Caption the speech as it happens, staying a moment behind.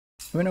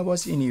When I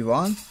was in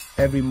Iran,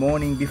 every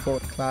morning before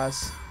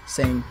class,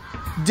 saying,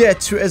 "Death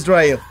to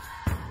Israel."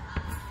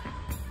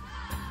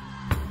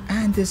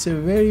 And there's a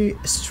very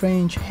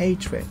strange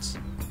hatred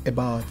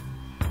about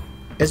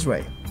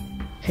Israel,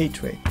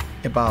 hatred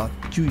about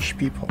Jewish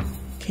people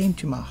came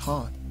to my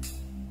heart.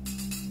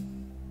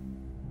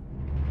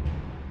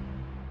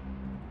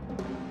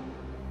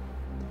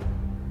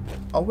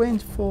 I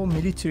went for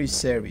military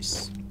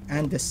service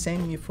and they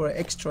sent me for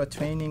extra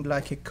training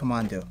like a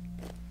commando.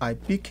 I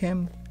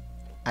became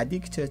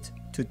addicted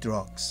to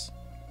drugs.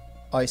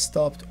 I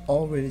stopped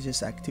all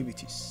religious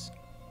activities.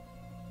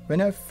 When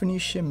I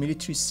finished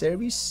military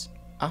service,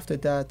 after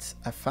that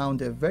I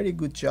found a very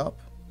good job,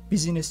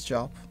 business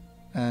job,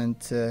 and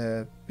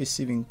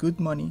receiving good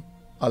money.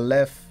 I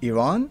left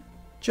Iran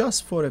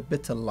just for a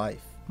better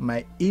life.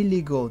 My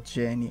illegal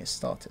journey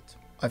started.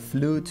 I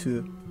flew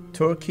to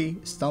Turkey,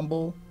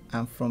 Istanbul,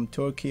 and from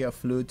Turkey I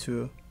flew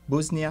to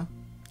Bosnia.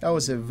 That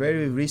was a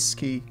very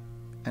risky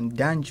and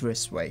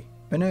dangerous way.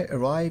 When I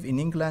arrived in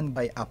England,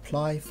 I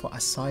applied for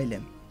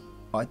asylum.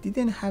 I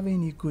didn't have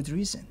any good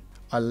reason.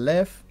 I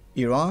left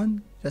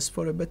Iran just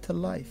for a better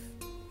life.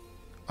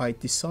 I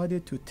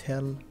decided to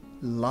tell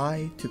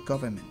lie to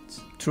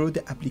government. Through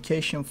the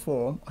application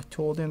form, I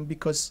told them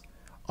because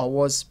I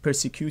was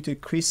persecuted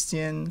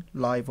Christian,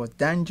 life was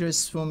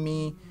dangerous for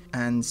me,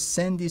 and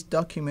send this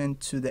document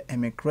to the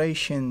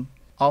immigration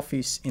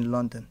office in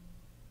London.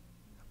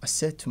 I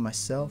said to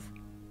myself,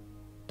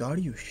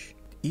 Daryush,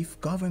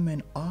 if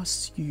government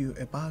asks you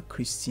about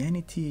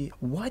Christianity,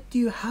 what do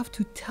you have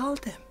to tell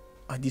them?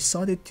 I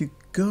decided to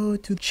go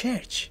to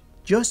church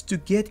just to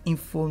get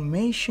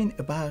information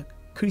about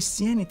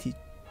Christianity.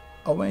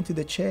 I went to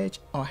the church,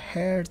 I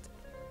heard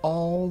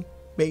all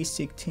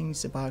basic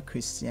things about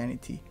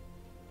Christianity,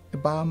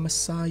 about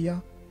Messiah,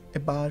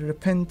 about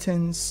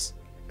repentance,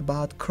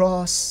 about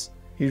cross.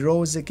 He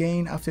rose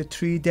again after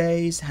 3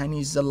 days and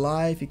he's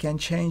alive, he can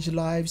change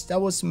lives.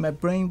 That was, my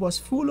brain was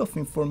full of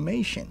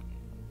information,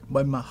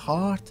 but my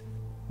heart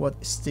was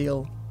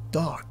still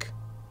dark.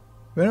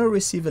 When I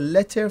received a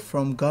letter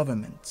from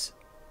government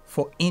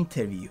for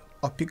interview,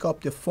 I picked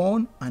up the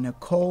phone and I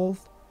called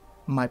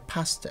my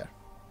pastor.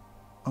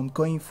 I'm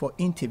going for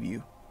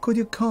interview. Could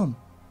you come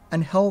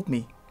and help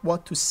me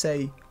what to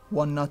say,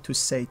 what not to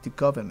say to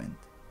government?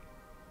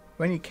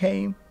 When he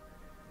came,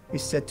 he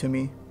said to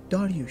me,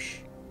 Daryush,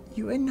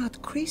 you are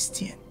not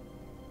Christian.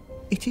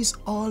 It is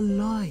all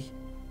lie.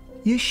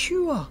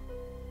 Yeshua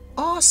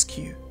asked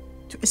you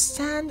to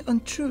stand on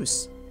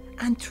truth,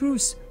 and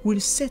truth will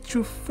set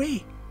you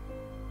free.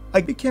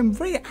 I became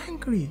very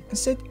angry and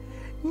said,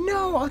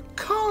 no, I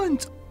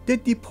can't. They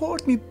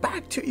deport me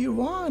back to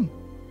Iran.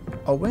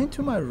 I went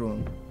to my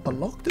room, I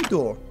locked the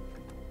door,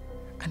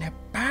 and I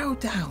bowed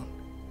down.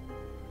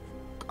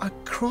 I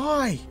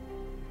cried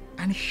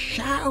and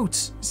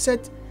shout,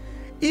 said,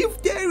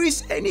 if there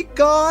is any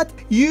God,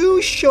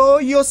 you show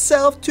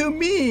yourself to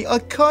me. I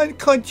can't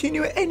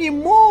continue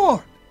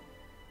anymore.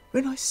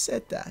 When I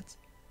said that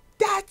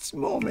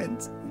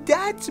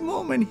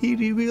moment he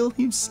revealed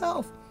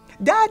himself.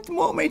 That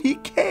moment he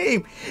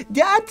came.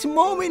 That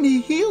moment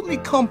he healed me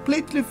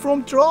completely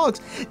from drugs.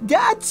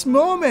 That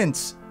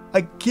moment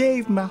I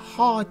gave my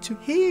heart to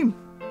him.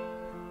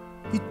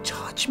 He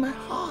touched my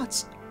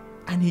heart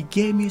and he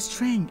gave me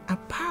strength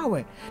and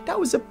power. That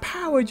was a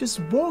power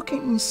just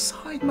walking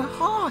inside my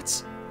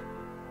heart.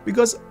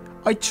 Because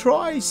I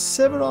tried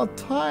several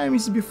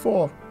times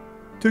before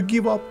to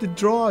give up the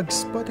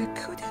drugs, but I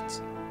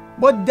couldn't.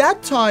 But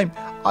that time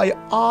I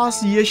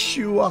asked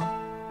Yeshua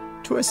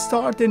to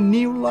start a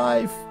new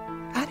life,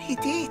 and he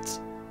did.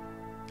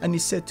 And he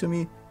said to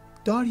me,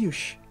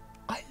 Daryush,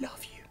 I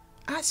love you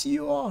as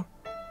you are,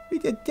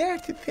 with the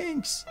dirty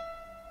things,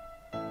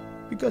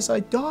 because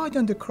I died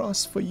on the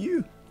cross for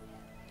you.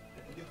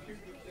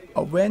 I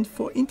went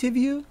for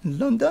interview in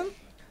London,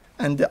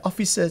 and the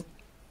officer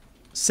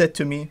said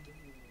to me,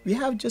 we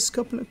have just a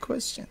couple of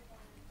questions.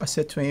 I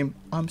said to him,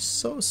 I'm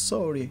so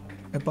sorry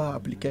about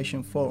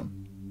application form.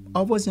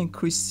 I wasn't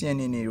Christian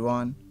in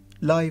Iran.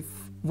 Life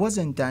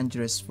wasn't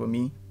dangerous for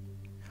me.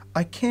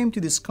 I came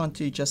to this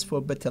country just for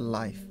a better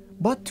life.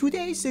 But 2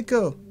 days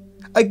ago,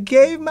 I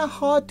gave my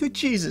heart to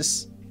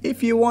Jesus.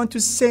 If you want to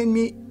send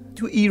me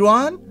to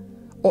Iran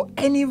or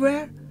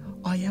anywhere,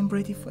 I am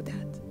ready for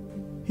that.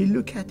 He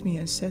looked at me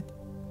and said,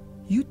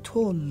 you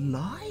told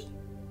lie?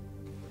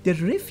 They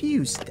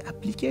refused the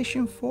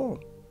application form.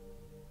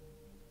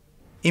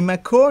 In my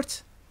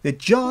court, the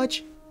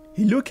judge,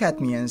 he looked at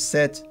me and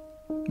said,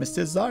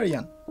 Mr.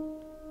 Zarian,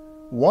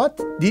 what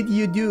did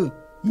you do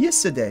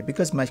yesterday?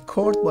 Because my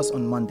court was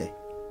on Monday.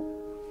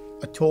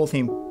 I told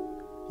him,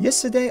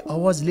 yesterday I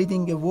was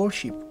leading a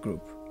worship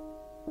group.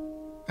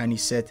 And he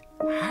said,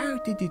 how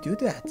did you do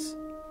that?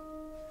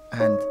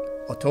 And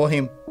I told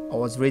him I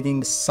was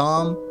reading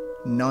Psalm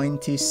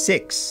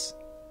 96.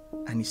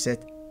 And he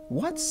said,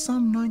 what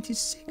Psalm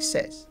 96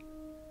 says?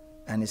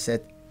 And he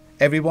said,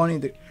 everyone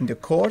in the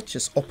court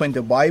just open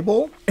the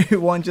Bible.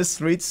 Everyone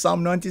just read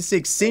Psalm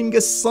 96. Sing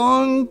a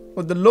song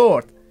for the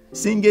Lord.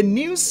 Sing a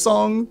new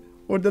song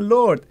for the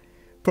Lord.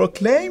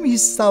 proclaim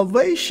his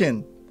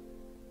salvation.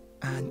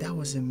 And that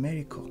was a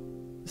miracle.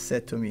 He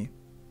said to me,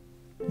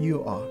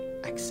 you are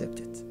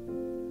accepted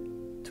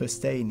to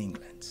stay in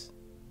England.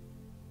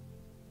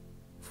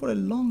 For a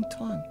long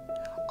time,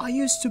 I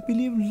used to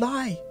believe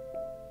lie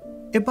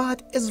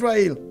about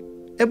Israel,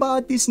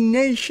 about this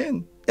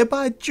nation,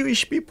 about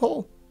Jewish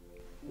people.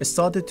 I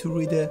started to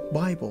read the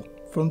Bible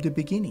from the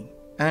beginning.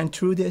 And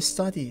through the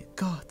study,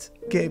 God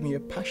gave me a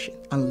passion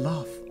and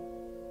love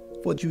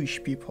for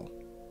Jewish people.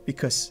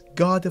 Because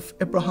God of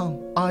Abraham,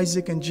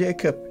 Isaac and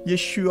Jacob,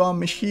 Yeshua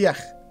Mashiach,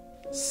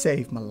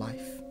 saved my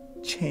life,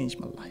 changed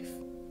my life.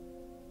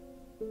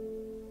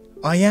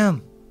 I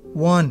am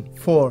one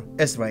for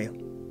Israel.